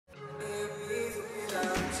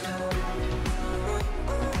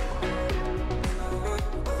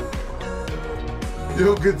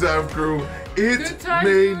Yo, good time, crew. It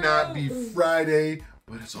may not be Friday,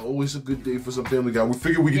 but it's always a good day for some Family Guy. We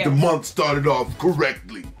figure we get the month started off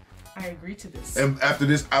correctly. I agree to this. And after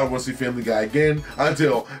this, I don't want to see Family Guy again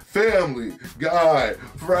until Family Guy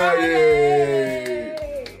Friday.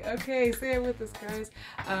 Okay, say it with us, guys.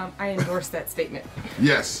 I endorse that statement.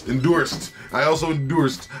 Yes, endorsed. I also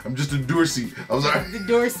endorsed. I'm just endorsing. I'm sorry. The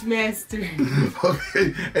Endorse Master.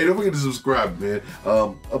 Okay. Hey, don't forget to subscribe, man.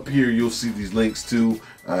 Up here, you'll see these links too.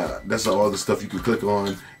 That's all the stuff you can click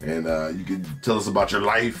on, and you can tell us about your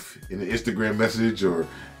life in an Instagram message or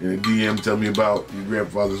in a DM. Tell me about your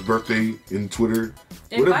grandfather's birthday in Twitter.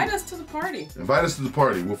 Invite us to the party. Invite us to the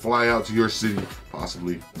party. We'll fly out to your city,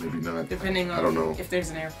 possibly, maybe not. Depending on I don't know. if there's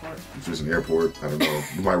an airport. If there's an airport, I don't know.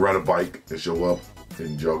 You might ride a bike and show up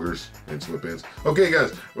in joggers and sweatpants. Okay,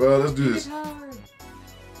 guys, let's do this.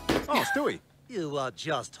 Oh, Stewie. You are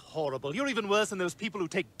just horrible. You're even worse than those people who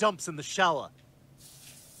take dumps in the shower.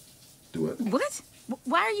 Do it. What?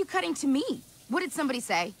 Why are you cutting to me? What did somebody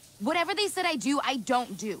say? Whatever they said I do, I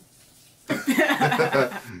don't do.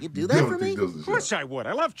 You do that for me? Of course I would.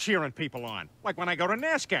 I love cheering people on. Like when I go to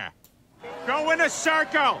NASCAR. Go in a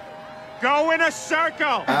circle. Go in a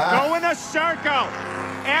circle. Go in a circle.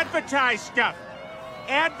 Advertise stuff.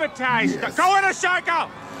 Advertise stuff. Go in a circle.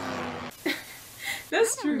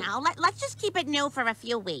 That's true. No, let's just keep it new for a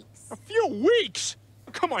few weeks. A few weeks?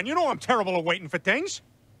 Come on, you know I'm terrible at waiting for things.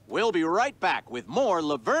 We'll be right back with more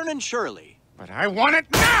Laverne and Shirley. But I want it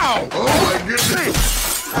now! Oh my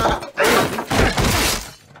goodness!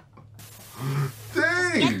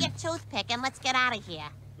 Dang! Get your toothpick and let's get out of here.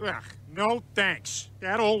 Ugh, no thanks.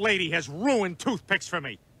 That old lady has ruined toothpicks for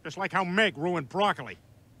me. Just like how Meg ruined broccoli.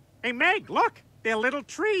 Hey, Meg, look. They're little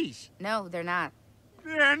trees. No, they're not.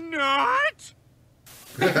 They're not?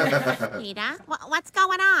 Peter, what's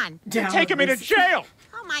going on? Take him into jail.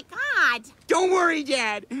 Oh my God. Don't worry,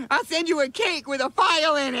 Dad. I'll send you a cake with a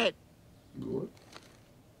file in it. What?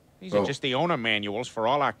 These are just the owner manuals for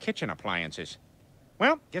all our kitchen appliances.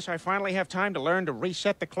 Well, guess I finally have time to learn to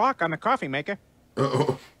reset the clock on the coffee maker.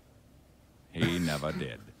 Uh-oh. He never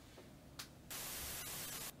did.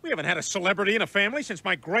 We haven't had a celebrity in a family since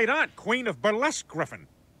my great-aunt, Queen of Burlesque Griffin.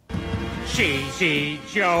 Cheesy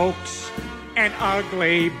jokes and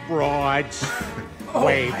ugly broads.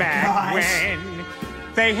 Way back when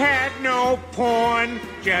they had no porn,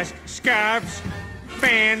 just scarves,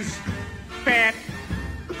 fans, fat,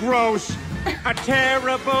 gross, a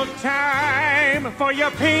terrible time for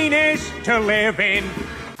your penis to live in.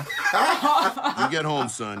 You get home,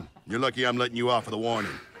 son. You're lucky I'm letting you off with a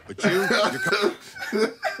warning. But you're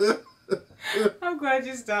I'm glad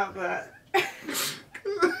you stopped that.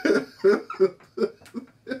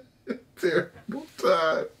 Terrible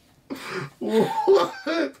time. What?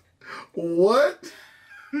 What?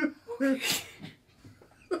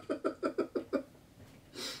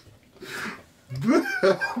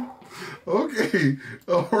 Okay,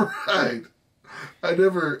 all right. I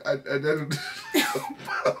never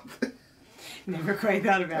Never quite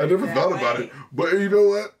thought about it. I never thought about it. But you know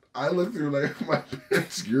what? I looked through like my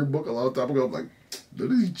parents' yearbook a long time ago. I'm like,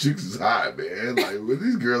 none of these chicks is hot, man. Like,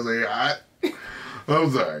 these girls ain't hot.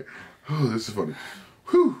 I'm sorry. Oh, this is funny.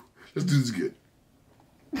 Whew. Let's do this again.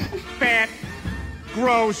 Fat,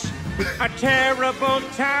 gross, a terrible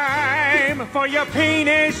time for your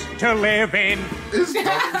penis to live in. It's came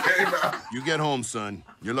out. You get home, son.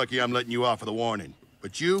 You're lucky I'm letting you off with a warning.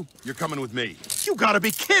 But you're coming with me. You gotta be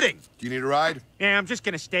kidding! Do you need a ride? Yeah, I'm just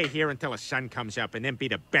gonna stay here until the sun comes up and then be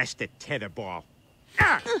the best at tetherball.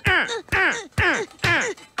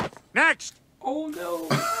 Next! Oh no.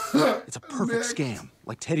 It's a perfect scam,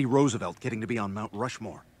 like Teddy Roosevelt getting to be on Mount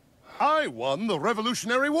Rushmore. I won the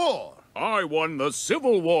Revolutionary War. I won the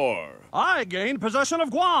Civil War. I gained possession of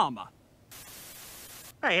Guam.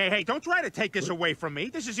 Hey, don't try to take this away from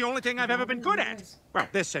me. This is the only thing I've ever been good at. Well,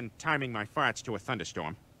 this and timing my farts to a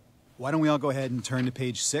thunderstorm. Why don't we all go ahead and turn to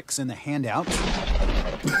page 6 in the handout. The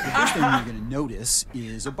first thing you're going to notice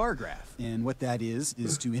is a bar graph. And what that is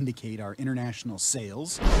to indicate our international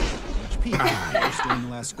sales, which peaked during the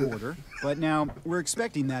last quarter. But now we're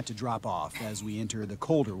expecting that to drop off as we enter the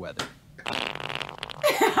colder weather.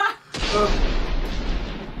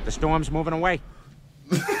 The storm's moving away.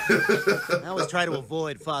 I always try to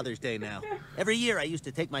avoid Father's Day now. Every year I used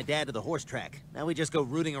to take my dad to the horse track. Now we just go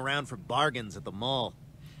rooting around for bargains at the mall.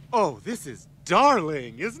 Oh, this is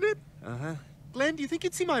darling, isn't it? Uh-huh. Glenn, do you think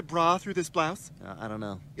you'd see my bra through this blouse? I don't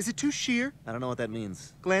know. Is it too sheer? I don't know what that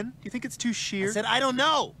means. Glenn, do you think it's too sheer? I said I don't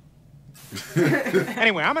know!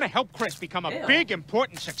 Anyway, I'm gonna help Chris become a big,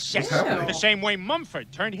 important success. What's happening? The same way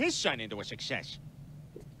Mumford turned his son into a success.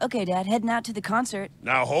 Okay, Dad, heading out to the concert.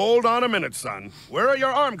 Now hold on a minute, son. Where are your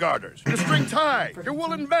arm garters? Your string tie? Your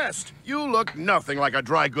woolen vest? You look nothing like a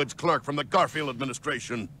dry goods clerk from the Garfield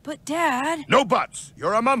administration. But, Dad... No buts.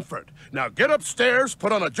 You're a Mumford. Now get upstairs,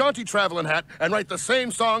 put on a jaunty traveling hat, and write the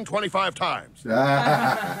same song 25 times.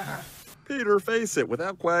 Peter, face it,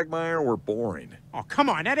 without Quagmire, we're boring. Oh, come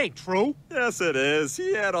on, that ain't true. Yes, it is.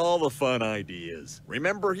 He had all the fun ideas.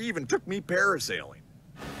 Remember, he even took me parasailing.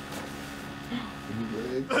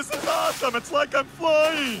 This is awesome! It's like I'm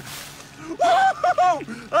flying! Woo!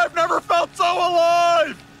 I've never felt so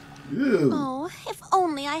alive! Ew. Oh, if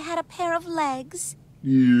only I had a pair of legs.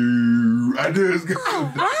 You. I knew it was good.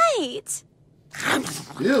 All right.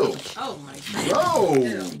 Ew. Oh my God. No.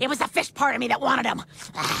 It was the fish part of me that wanted him.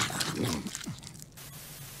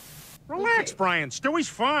 Relax, Brian. Stewie's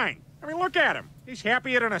fine. I mean, look at him. He's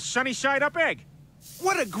happier than a sunny side up egg.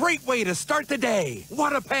 What a great way to start the day.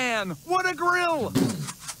 What a pan. What a grill.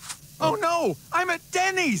 Oh, no. I'm at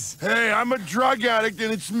Denny's. Hey, I'm a drug addict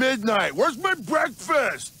and it's midnight. Where's my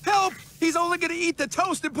breakfast? Help! He's only gonna eat the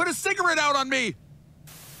toast and put a cigarette out on me.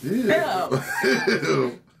 Ew.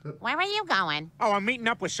 Ew. Where are you going? Oh, I'm meeting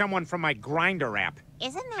up with someone from my Grindr app.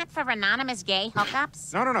 Isn't that for anonymous gay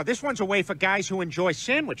hookups? No. This one's a way for guys who enjoy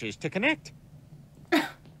sandwiches to connect.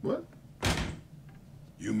 What?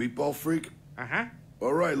 You meatball freak? Uh-huh.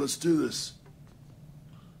 All right, let's do this.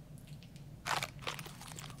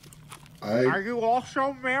 Are you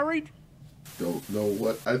also married? Don't know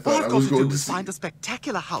what I All thought I I've was got to going do to is see. find a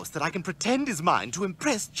spectacular house that I can pretend is mine to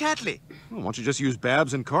impress Chadley. Why don't you just use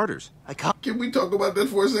Babs and Carter's? I can't. Can we talk about that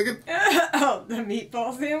for a second? Oh, the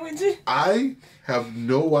meatball sandwich? I have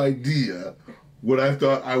no idea what I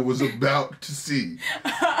thought I was about to see.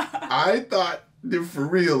 I thought that for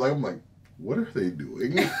real, like, I'm like, what are they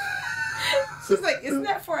doing? She's like, isn't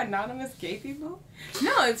that for anonymous gay people?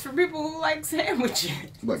 No, it's for people who like sandwiches.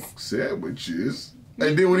 Like, sandwiches?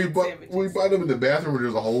 And then when he bought them in the bathroom where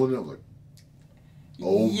there's a hole in it, I was like,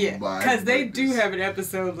 oh yeah, my because they do have an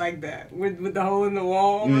episode like that with the hole in the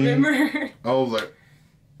wall, remember? I was like,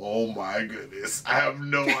 oh my goodness. I have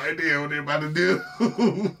no idea what they're about to do.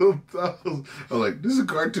 I was like, this is a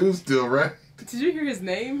cartoon still, right? Did you hear his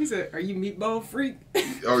name? He said, are you meatball freak?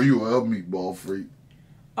 Are you a meatball freak?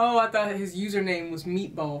 Oh, I thought his username was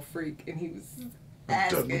meatball freak, and he was I'm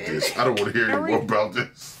done with this. I don't want to hear any more about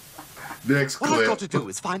this. Next clip. All I've got to do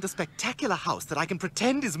is find a spectacular house that I can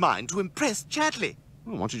pretend is mine to impress Chadley.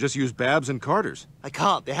 Why don't you just use Babs and Carter's? I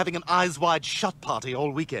can't. They're having an eyes wide shut party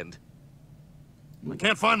all weekend. I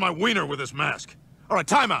can't find my wiener with this mask. All right,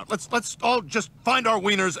 time out. Let's all just find our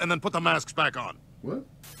wieners and then put the masks back on. What?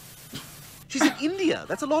 She's in India.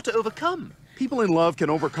 That's a lot to overcome. People in love can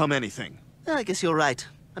overcome anything. I guess you're right.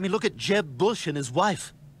 I mean, look at Jeb Bush and his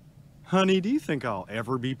wife. Honey, do you think I'll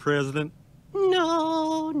ever be president?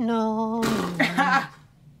 No.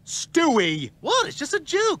 Stewie! What? It's just a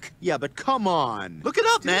joke. Yeah, but come on. Look it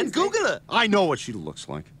up, man. Google her. I know what she looks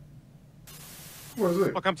like. What is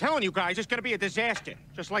it? Look, I'm telling you guys, it's gonna be a disaster.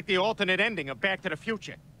 Just like the alternate ending of Back to the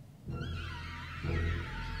Future.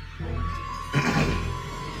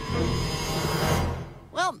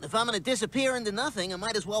 Well, if I'm gonna disappear into nothing, I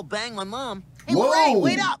might as well bang my mom. Hey, Whoa! Lorraine,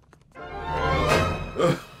 wait up!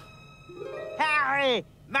 Harry,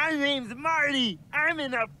 my name's Marty. I'm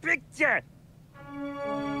in a picture.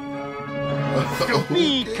 To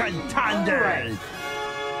be contenders.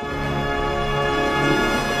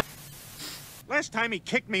 Last time he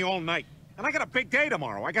kicked me all night. And I got a big day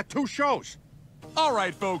tomorrow. I got 2 shows. All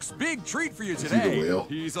right, folks, big treat for you Is he today. the whale?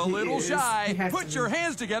 He's a little is. shy. He has Put to your be.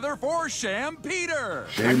 hands together for Sham Peter.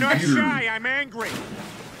 I'm not Peter. shy, I'm angry.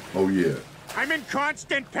 Oh, yeah. I'm in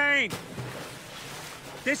constant pain.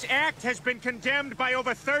 This act has been condemned by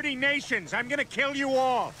over 30 nations. I'm gonna kill you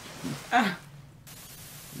all.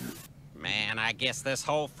 Man, I guess this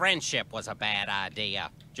whole friendship was a bad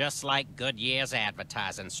idea. Just like Goodyear's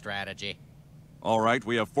advertising strategy. All right,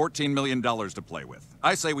 we have $14 million to play with.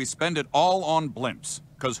 I say we spend it all on blimps.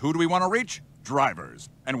 Because who do we want to reach? Drivers.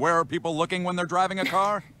 And where are people looking when they're driving a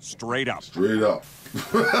car? Straight up. Straight up.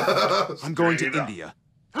 I'm going to India.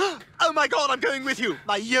 Oh my God, I'm going with you.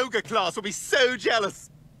 My yoga class will be so jealous.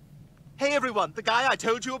 Hey everyone, the guy I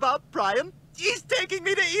told you about, Brian, he's taking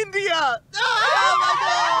me to India. Oh my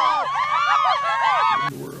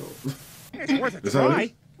God! In the world. It's worth a Is that what it try.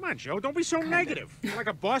 is? Come on, Joe, don't be so negative. You're like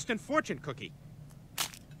a Boston fortune cookie.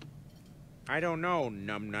 I don't know,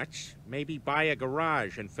 numbnuts. Maybe buy a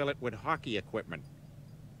garage and fill it with hockey equipment.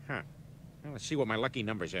 Huh. Well, let's see what my lucky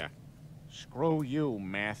numbers are. Screw you,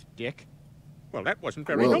 math dick. Well, that wasn't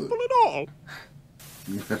very Well, helpful at all.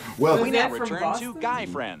 Well, Was We that now from return Boston? to Guy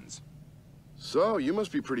Friends. So, you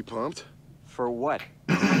must be pretty pumped. For what?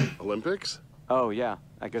 Olympics? Oh, yeah.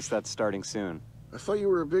 I guess that's starting soon. I thought you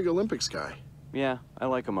were a big Olympics guy. Yeah, I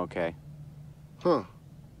like them okay. Huh.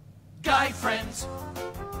 Guy friends.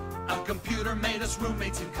 A computer made us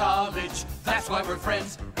roommates in college. That's why we're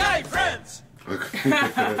friends. Guy friends!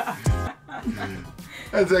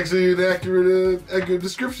 That's actually an accurate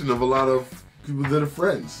description of a lot of people that are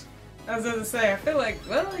friends. I was gonna say, I feel like,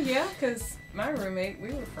 well, yeah, because my roommate,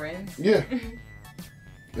 we were friends. Yeah.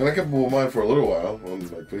 And I kept with mine for a little while on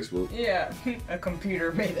like Facebook. Yeah, a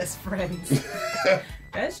computer made us friends.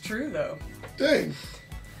 That's true, though. Dang.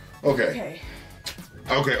 Okay.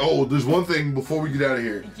 Okay. Oh, there's one thing before we get out of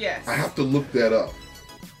here. Yes. I have to look that up.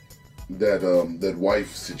 That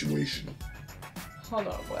wife situation. Hold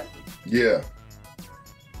on, what? Yeah.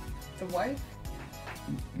 The wife?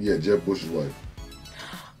 Yeah, Jeb Bush's wife.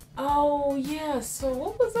 Oh, yeah, so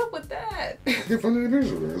what was up with that? I can't find any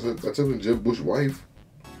pictures of her. That's something Jeb Bush's wife.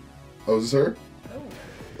 Oh, is this her?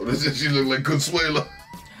 Oh, she look like Consuela.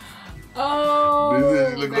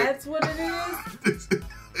 Oh, look that's what it is?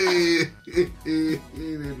 They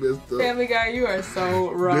messed up. Family Guy, you are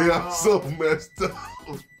so wrong. They are so messed up.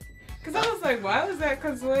 Because I was like, why was that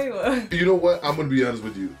Consuela? You know what? I'm going to be honest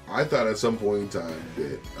with you. I thought at some point in time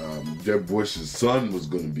that Jeb Bush's son was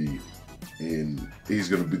going to be he's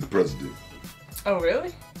going to be the president. Oh,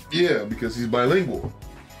 really? Yeah, because he's bilingual.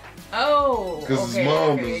 Oh, because his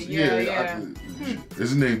mom was,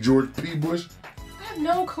 his name George P. Bush. I have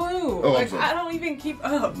no clue. Oh, like, I don't even keep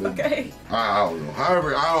up, okay? I don't know.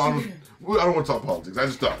 However, I don't want to talk politics. I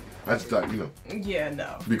just thought, you know. Yeah,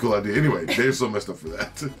 no. Be a cool idea. Anyway, they're so messed up for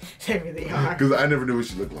that. They really are. Because I never knew what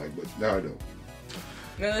she looked like, but now I know.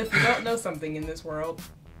 Well, if you don't know something in this world,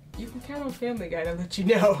 you can count on Family Guy to let you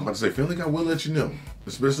know. I'm about to say, Family Guy will let you know.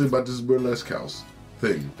 Especially about this burlesque house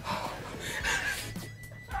thing.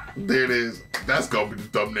 There it is. That's going to be the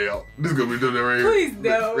thumbnail. This is going to be the thumbnail right here. Please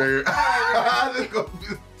no. Right here. This is going to be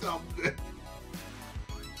the thumbnail.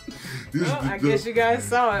 Well, I guess you guys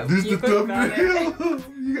saw it. This is the clicked on it. thumbnail.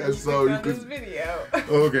 You guys saw it. This video.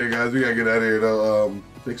 Okay, guys, we got to get out of here now.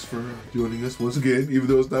 Thanks for joining us once again, even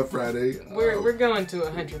though it's not Friday. We're going to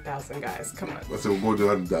 100,000, guys. Come on. I said we're going to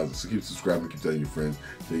 100,000, so keep subscribing, keep telling your friends,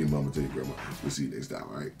 tell your mama, tell your grandma. We'll see you next time,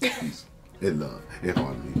 all right? Peace and love and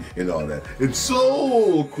harmony and all that. And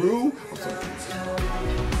Soul Crew. I'm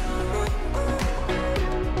sorry.